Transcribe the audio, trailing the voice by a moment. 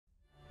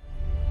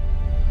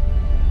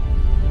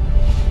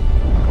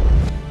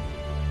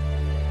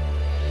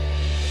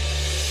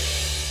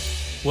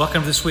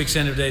Welcome to this week's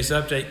End of Days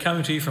Update,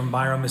 coming to you from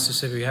Byron,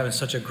 Mississippi. We're having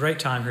such a great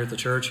time here at the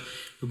church.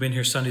 We've been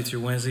here Sunday through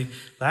Wednesday.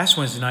 Last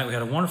Wednesday night, we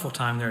had a wonderful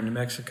time there in New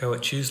Mexico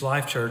at Choose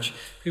Life Church.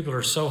 People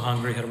are so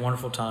hungry, had a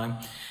wonderful time.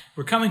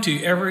 We're coming to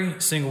you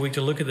every single week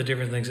to look at the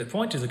different things that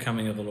point to the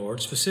coming of the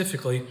Lord,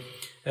 specifically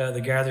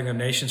the gathering of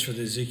nations for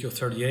the Ezekiel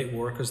 38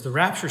 war, because the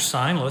rapture is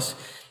signless,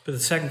 but the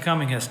second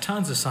coming has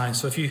tons of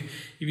signs. So if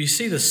you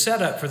see the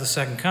setup for the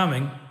second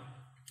coming,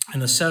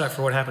 and the setup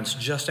for what happens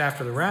just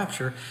after the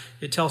rapture,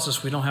 it tells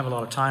us we don't have a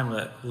lot of time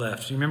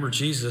left. You remember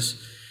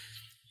Jesus,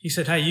 he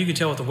said, hey, you can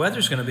tell what the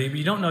weather's going to be, but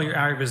you don't know your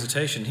hour of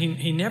visitation.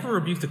 He never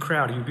rebuked the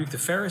crowd. He rebuked the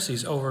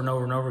Pharisees over and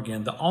over and over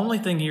again. The only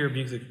thing he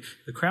rebuked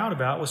the crowd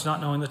about was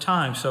not knowing the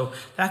time. So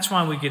that's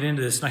why we get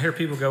into this. And I hear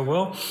people go,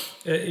 well,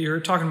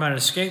 you're talking about an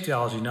escape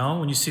theology. No,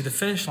 when you see the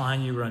finish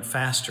line, you run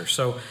faster.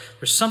 So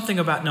there's something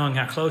about knowing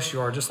how close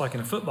you are, just like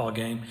in a football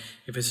game.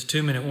 If it's a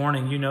 2-minute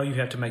warning, you know you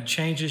have to make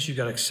changes. You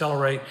got to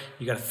accelerate.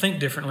 You got to think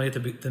differently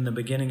than the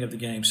beginning of the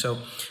game. So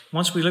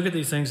once we look at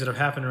these things that have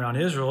happened around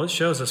Israel, it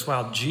shows us,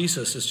 wow,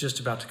 Jesus is just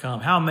about to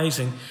come. How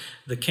amazing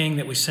the King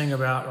that we sing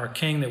about, our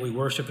King that we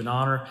worship and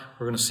honor,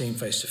 we're going to see him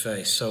face to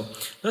face. So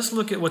let's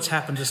look at what's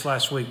happened this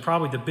last week.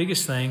 Probably the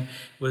biggest thing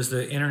was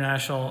the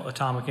International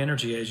Atomic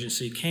Energy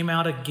Agency came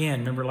out again.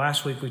 Remember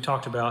last week we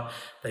talked about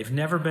they've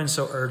never been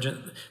so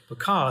urgent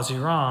because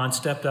Iran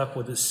stepped up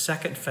with its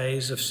second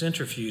phase of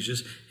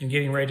centrifuges and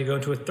getting ready to go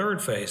into a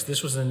third phase.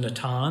 This was in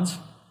Natanz.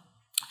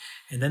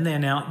 And then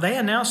they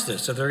announced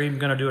this, so they're even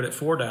going to do it at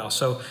Fordow.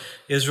 So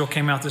Israel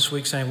came out this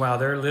week saying, wow,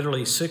 they're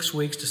literally 6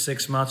 weeks to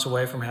 6 months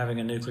away from having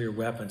a nuclear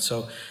weapon.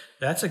 So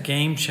that's a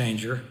game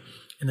changer.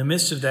 In the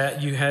midst of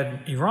that, you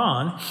had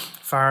Iran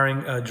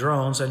firing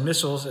drones and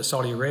missiles at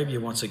Saudi Arabia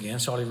once again.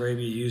 Saudi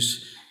Arabia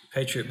used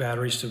Patriot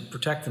batteries to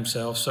protect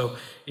themselves. So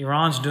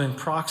Iran's doing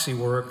proxy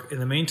work in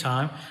the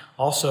meantime.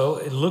 Also,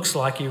 it looks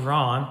like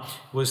Iran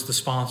was the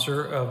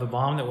sponsor of the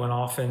bomb that went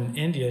off in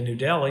India, New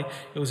Delhi.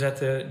 It was at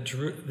the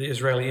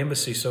Israeli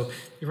embassy. So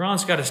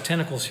Iran's got its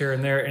tentacles here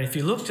and there. And if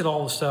you looked at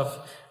all the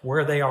stuff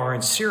where they are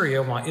in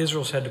Syria, why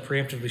Israel's had to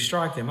preemptively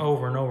strike them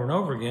over and over and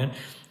over again,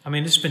 I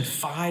mean, it's been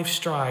 5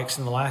 strikes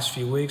in the last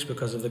few weeks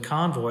because of the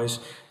convoys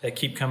that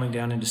keep coming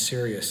down into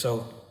Syria.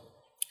 So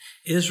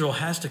Israel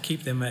has to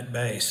keep them at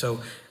bay.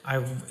 So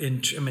I'm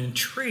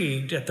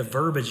intrigued at the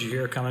verbiage you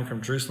hear coming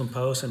from Jerusalem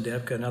Post and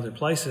Debka and other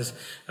places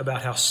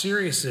about how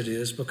serious it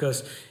is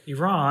because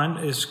Iran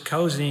is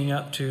cozying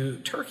up to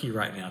Turkey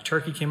right now.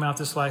 Turkey came out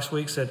this last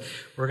week, said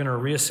we're going to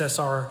reassess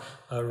our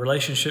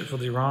relationships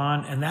with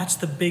Iran, and that's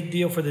the big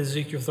deal for the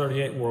Ezekiel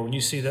 38 war. When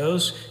you see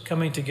those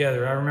coming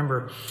together, I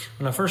remember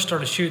when I first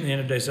started shooting the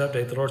End of Days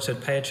Update, the Lord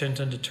said, pay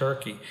attention to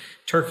Turkey.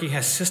 Turkey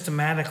has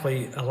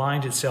systematically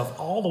aligned itself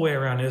all the way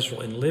around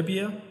Israel in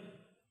Libya,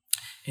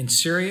 in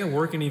Syria,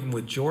 working even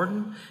with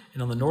Jordan,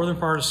 and on the northern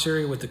part of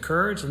Syria with the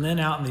Kurds, and then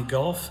out in the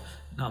Gulf,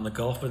 not in the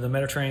Gulf, but the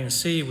Mediterranean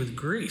Sea with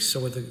Greece, so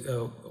with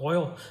the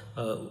oil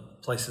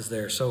places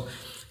there. So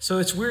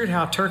it's weird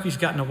how Turkey's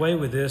gotten away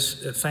with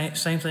this.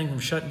 Same thing from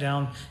shutting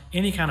down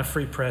any kind of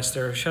free press.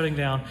 They're shutting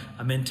down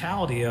a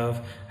mentality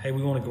of, hey,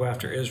 we want to go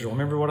after Israel.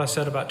 Remember what I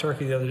said about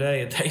Turkey the other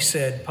day? They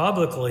said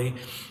publicly,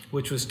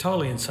 which was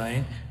totally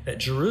insane, that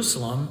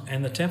Jerusalem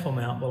and the Temple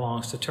Mount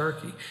belongs to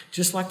Turkey.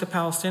 Just like the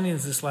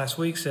Palestinians this last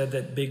week said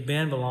that Big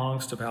Ben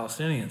belongs to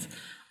Palestinians.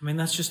 I mean,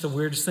 that's just the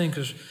weirdest thing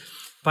because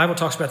the Bible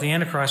talks about the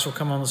Antichrist will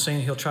come on the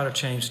scene. He'll try to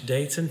change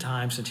dates and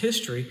times and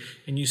history.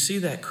 And you see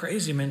that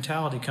crazy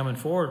mentality coming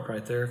forward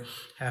right there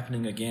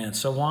happening again.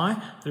 So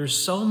why? There's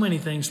so many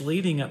things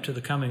leading up to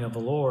the coming of the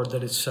Lord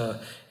that it's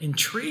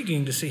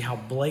intriguing to see how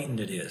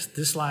blatant it is.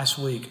 This last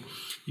week,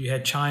 you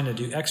had China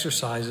do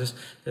exercises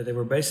that they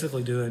were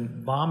basically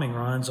doing bombing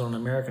runs on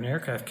an American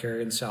aircraft carrier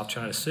in the South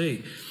China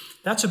Sea.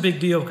 That's a big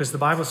deal because the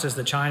Bible says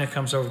that China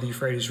comes over the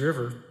Euphrates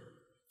River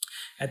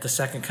at the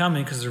second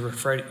coming because the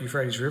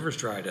Euphrates River's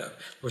dried up.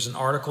 There was an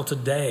article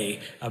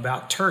today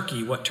about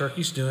Turkey, what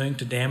Turkey's doing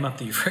to dam up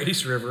the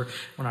Euphrates River.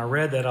 When I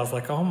read that, I was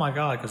like, oh my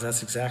God, because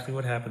that's exactly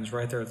what happens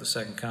right there at the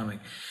second coming.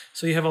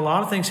 So you have a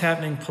lot of things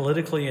happening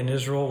politically in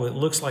Israel. It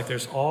looks like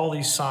there's all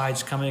these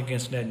sides coming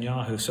against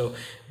Netanyahu. So it'll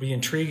be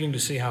intriguing to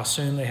see how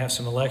soon they have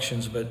some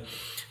elections. But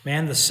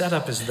man, the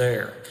setup is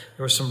there.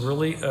 There were some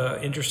really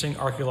interesting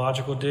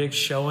archaeological digs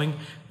showing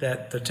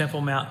that the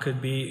Temple Mount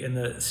could be in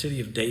the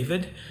city of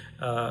David.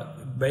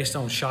 Based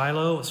on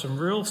Shiloh. Some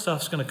real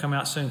stuff's going to come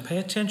out soon. Pay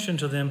attention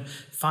to them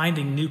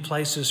finding new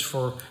places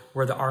for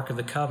where the Ark of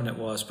the Covenant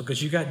was,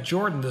 because you got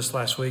Jordan this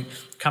last week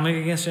coming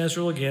against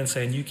Israel again,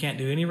 saying you can't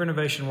do any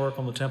renovation work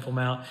on the Temple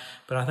Mount,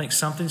 but I think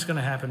something's going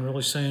to happen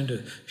really soon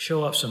to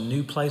show up some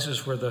new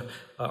places where the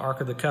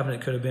Ark of the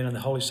Covenant could have been and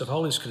the Holiest of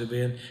Holies could have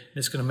been, and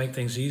it's going to make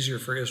things easier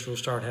for Israel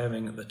to start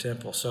having the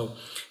temple. So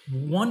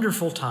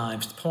wonderful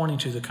times pointing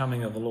to the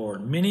coming of the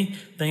Lord. Many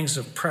things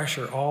of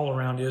pressure all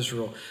around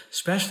Israel,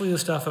 especially the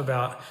stuff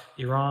about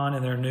Iran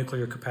and their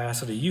nuclear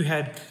capacity. You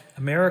had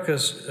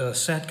America's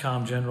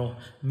CENTCOM general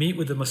meet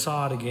with the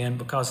Mossad again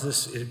because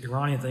this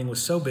Iranian thing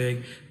was so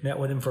big, met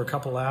with him for a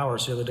couple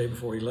hours the other day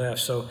before he left.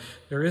 So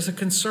there is a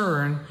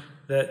concern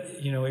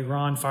that,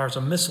 Iran fires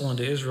a missile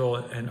into Israel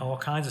and all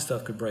kinds of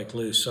stuff could break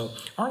loose. So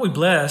aren't we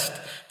blessed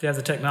to have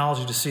the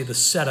technology to see the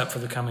setup for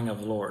the coming of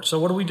the Lord? So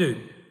what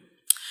do?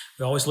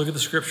 We always look at the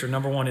scripture.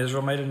 Number one,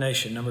 Israel made a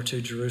nation. Number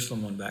two,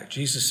 Jerusalem won back.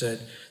 Jesus said,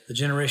 the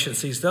generation that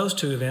sees those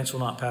two events will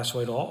not pass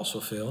away till all is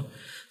fulfilled.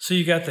 So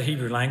you got the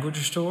Hebrew language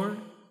restored,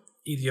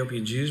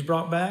 Ethiopian Jews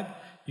brought back,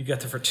 you got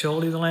the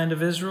fertility of the land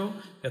of Israel,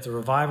 you got the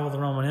revival of the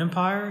Roman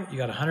Empire, you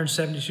got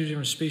 172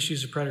 different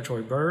species of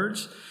predatory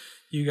birds,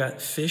 you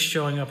got fish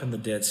showing up in the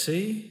Dead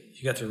Sea,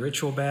 you got the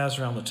ritual baths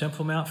around the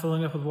Temple Mount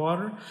filling up with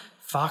water,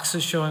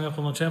 foxes showing up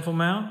on the Temple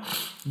Mount,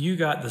 you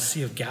got the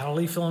Sea of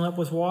Galilee filling up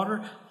with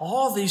water,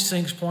 all these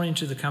things pointing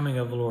to the coming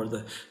of the Lord.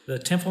 The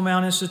Temple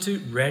Mount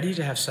Institute ready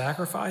to have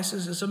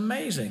sacrifices is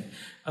amazing.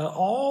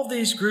 All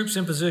these groups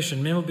in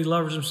position, men will be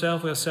lovers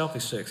themselves, we have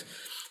selfie sticks.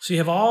 So you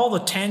have all the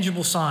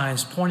tangible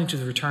signs pointing to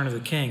the return of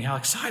the King. How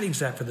exciting is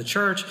that for the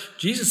church?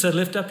 Jesus said,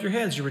 lift up your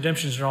heads, your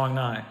redemption is drawing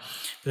nigh.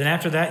 Then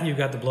after that, you've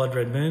got the blood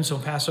red moon, so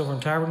Passover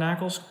and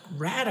Tabernacles,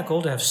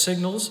 radical to have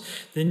signals.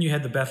 Then you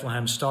had the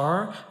Bethlehem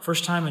star,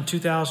 first time in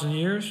 2,000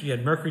 years. You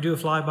had Mercury do a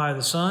flyby of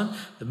the sun,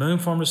 the moon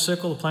formed a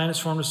sickle, the planets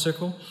formed a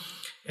sickle,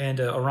 and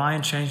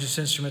Orion changed its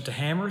instrument to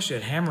hammers. You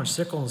had hammer and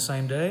sickle on the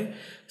same day.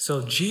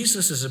 So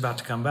Jesus is about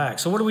to come back.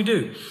 So what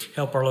do?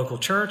 Help our local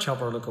church,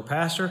 help our local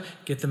pastor,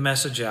 get the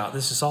message out.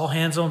 This is all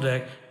hands on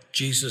deck.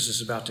 Jesus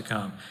is about to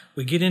come.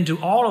 We get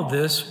into all of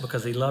this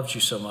because he loves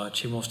you so much.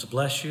 He wants to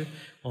bless you,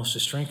 wants to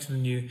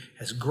strengthen you,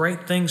 has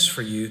great things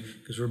for you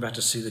because we're about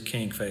to see the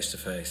King face to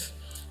face.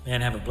 Man,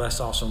 have a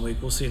blessed, awesome week.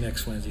 We'll see you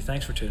next Wednesday.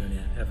 Thanks for tuning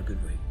in. Have a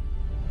good week.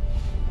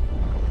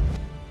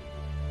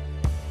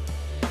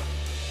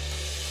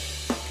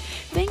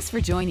 Thanks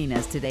for joining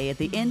us today at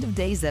the End of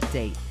Days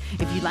Update.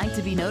 If you'd like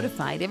to be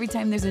notified every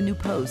time there's a new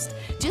post,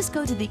 just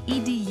go to the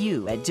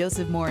edu at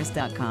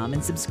josephmorris.com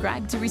and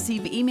subscribe to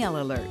receive email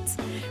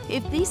alerts.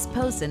 If these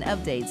posts and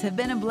updates have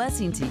been a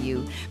blessing to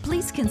you,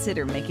 please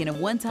consider making a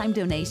one-time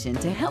donation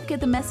to help get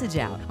the message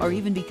out, or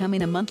even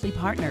becoming a monthly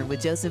partner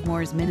with Joseph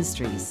Morris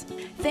Ministries.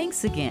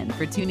 Thanks again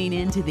for tuning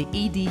in to the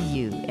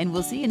EDU, and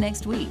we'll see you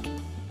next week.